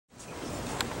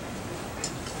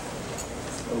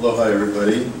Aloha,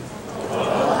 everybody.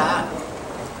 Aloha.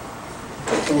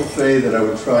 I told Faye that I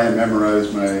would try and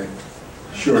memorize my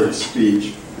short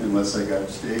speech unless I got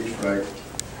stage fright,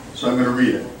 so I'm going to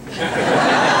read it.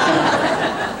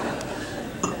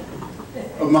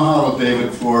 Mahalo,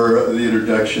 David, for the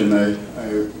introduction. I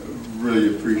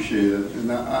really appreciate it.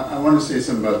 And I want to say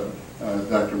something about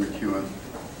Dr. McEwen.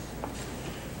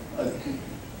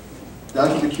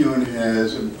 Dr. McEwen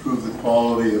has improved the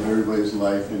quality of everybody's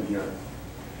life in here.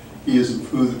 He has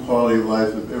improved the quality of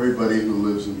life of everybody who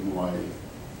lives in Hawaii.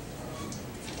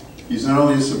 He's not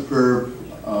only a superb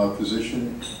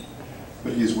physician,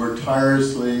 but he's worked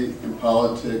tirelessly in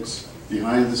politics,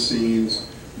 behind the scenes,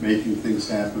 making things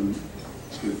happen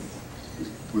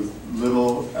with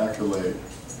little accolade.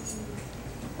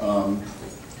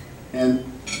 And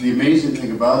the amazing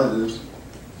thing about it is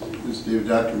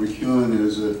Dr. McEwen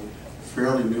is a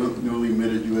fairly newly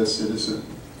minted U.S. citizen.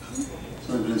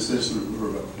 So I've been a citizen for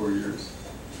about 4 years.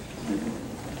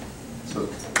 So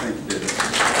thank you, David.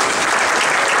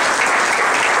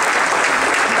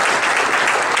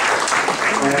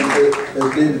 And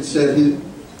as David said, he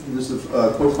was the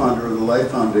co-founder of the Life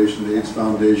Foundation, the AIDS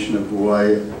Foundation of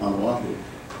Hawaii on Oahu.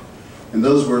 And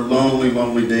those were lonely,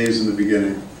 lonely days in the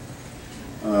beginning.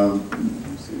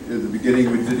 At the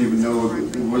beginning, we didn't even know,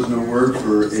 there was no word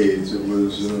for AIDS. It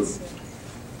was,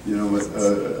 you know,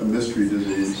 a mystery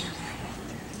disease.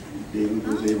 David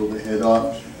was able to head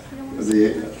off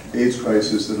the AIDS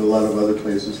crisis that a lot of other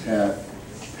places had.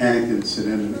 Panic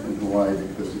incident in Hawaii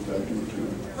because of Dr.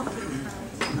 McEwen.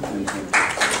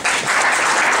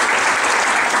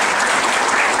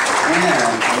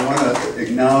 And I want to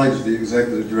acknowledge the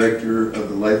executive director of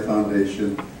the Life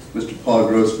Foundation, Mr. Paul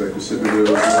Grossbeck, who submitted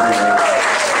a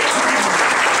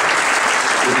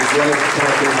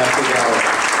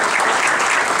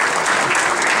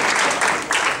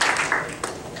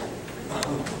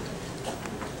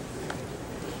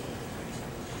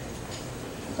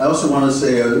I also want to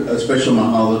say a special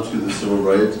mahalo to the civil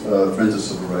rights, Friends of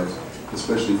Civil Rights,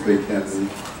 especially Faye Kennedy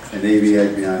and Amy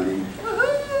Agbiani.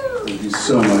 Thank you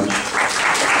so much.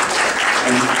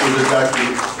 And for the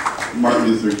Dr. Martin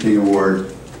Luther King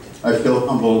Award, I feel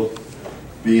humbled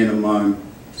being among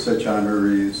such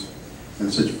honorees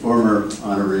and such former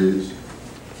honorees.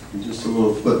 And just a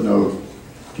little footnote,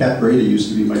 Kat Brady used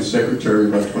to be my secretary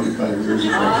about 25 years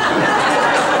ago.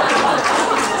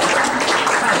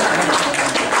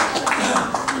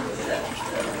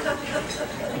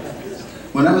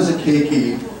 When I was a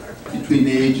keiki, between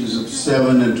the ages of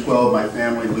 7 and 12, my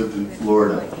family lived in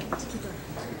Florida.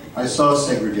 I saw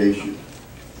segregation.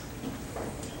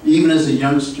 Even as a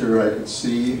youngster, I could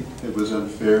see it was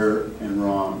unfair and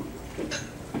wrong.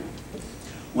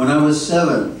 When I was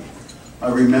 7, I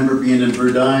remember being in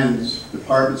Verdines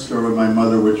department store with my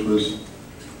mother,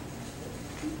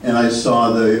 and I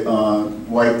saw the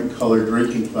white and colored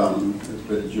drinking fountain, as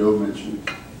Bettye Joe mentioned,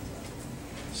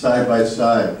 side by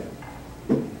side.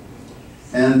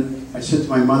 And I said to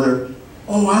my mother,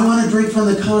 "Oh, I want to drink from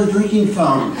the colored drinking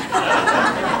fountain."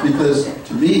 Because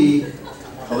to me,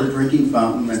 colored drinking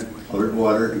fountain meant colored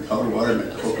water, and colored water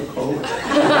meant Coca-Cola.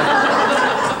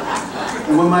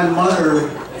 And when my mother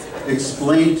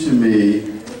explained to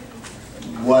me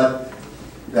what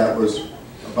that was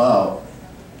about,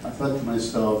 I thought to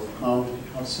myself, how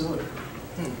silly.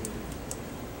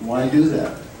 Why do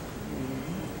that?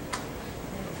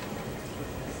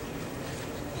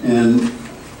 And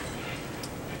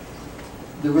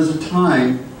there was a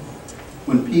time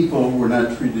when people were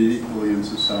not treated equally in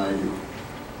society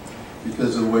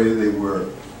because of the way they were.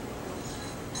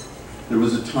 There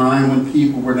was a time when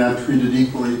people were not treated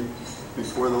equally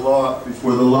before the law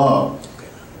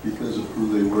because of who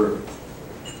they were.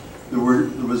 There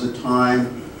was a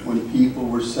time when people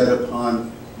were set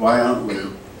upon violently,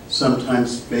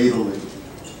 sometimes fatally,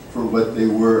 for what they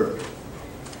were.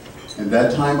 And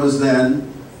that time was then,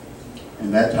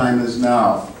 and that time is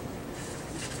now.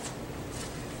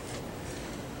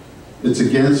 It's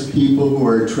against people who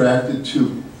are attracted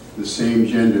to the same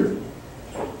gender,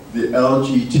 the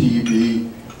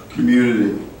LGTB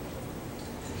community.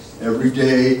 Every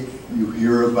day you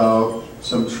hear about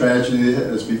some tragedy that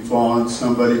has befallen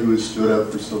somebody who has stood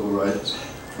up for civil rights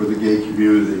for the gay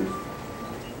community.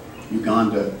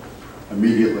 Uganda,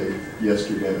 immediately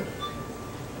yesterday.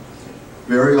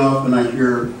 Very often I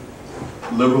hear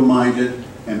liberal-minded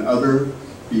and other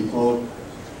people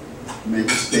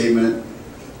make a statement,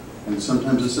 and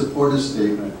sometimes a supportive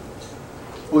statement.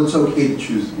 Oh, it's okay to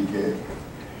choose to be gay.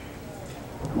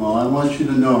 Well, I want you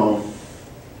to know,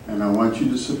 and I want you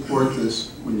to support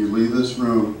this when you leave this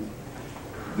room,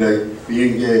 that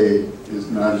being gay is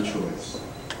not a choice.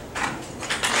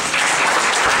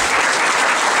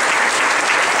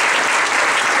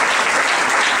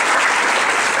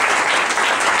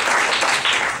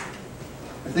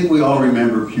 think we all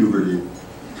remember puberty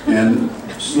and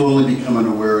slowly becoming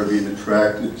aware of being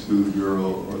attracted to the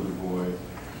girl or the boy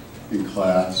in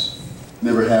class.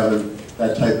 Never having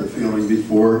that type of feeling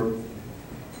before.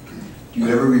 Do you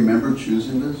ever remember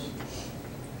choosing this?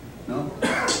 No?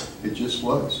 It just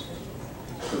was.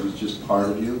 It was just part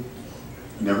of you.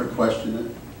 Never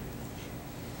questioned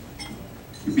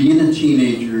it. Being a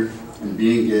teenager and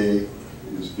being gay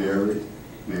is very,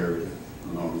 very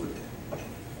lonely.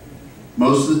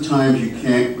 Most of the times you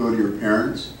can't go to your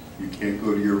parents, you can't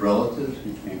go to your relatives,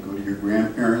 you can't go to your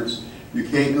grandparents, you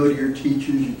can't go to your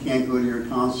teachers, you can't go to your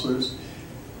counselors,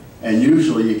 and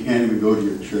usually you can't even go to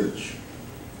your church.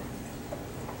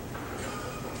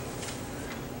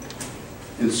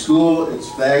 In school, it's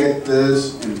fag at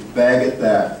this and fag at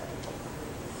that.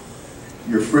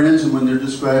 Your friends, and when they're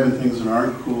describing things that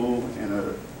aren't cool and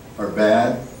are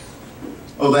bad,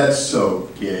 oh, that's so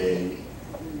gay.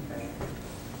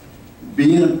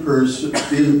 Being a person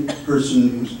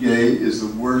who's gay is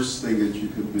the worst thing that you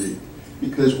could be.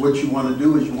 Because what you want to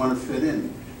do is you want to fit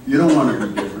in. You don't want to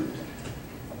be different.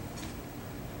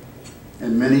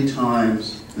 And many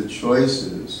times the choice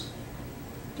is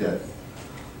death.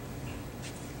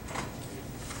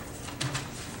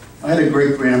 I had a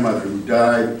great-grandmother who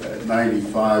died at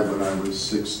 95 when I was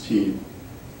 16.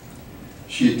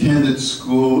 She attended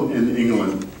school in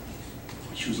England.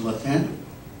 She was left-handed.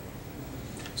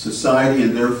 Society,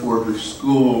 and therefore her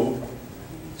school,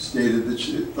 stated that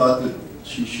she thought that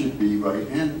she should be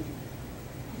right-handed.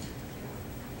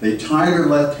 They tied her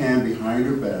left hand behind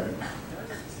her back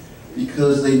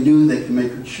because they knew they could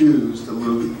make her choose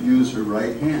to use her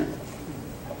right hand.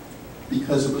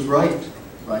 Because it was right?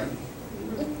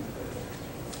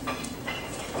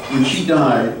 When she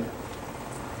died,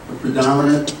 the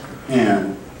predominant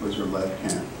hand was her left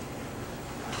hand.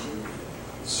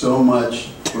 So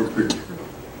much for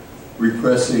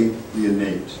repressing the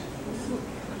innate.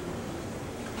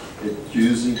 It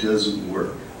usually doesn't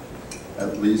work,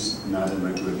 at least not in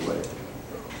a good way.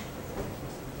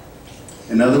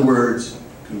 In other words,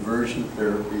 conversion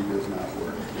therapy does not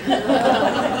work.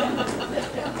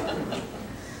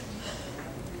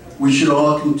 We should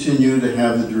all continue to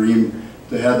have the dream,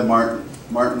 to have the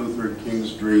Martin Luther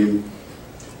King's dream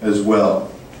as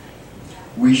well.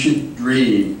 We should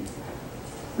dream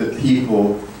that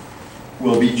people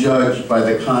will be judged by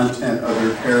the content of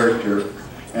their character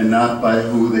and not by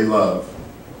who they love.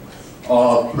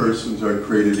 All persons are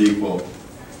created equal.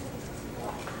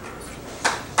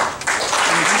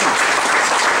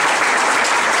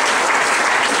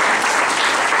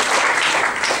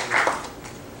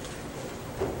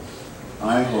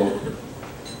 I hope,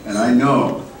 and I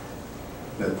know,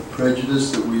 that the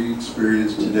prejudice that we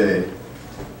experience today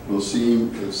will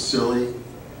seem as silly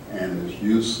and as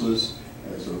useless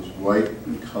as those white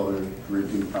and colored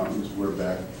drinking fountains were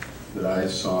back that I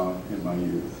saw in my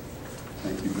youth.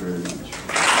 Thank you very much.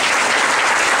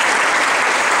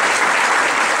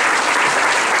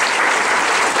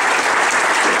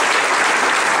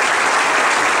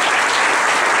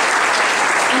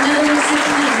 Another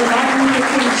recipient of the Martin Luther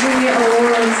King Jr.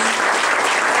 Awards,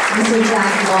 Mr.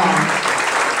 Jack Law.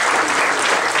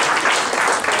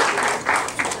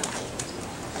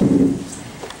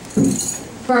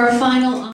 For our final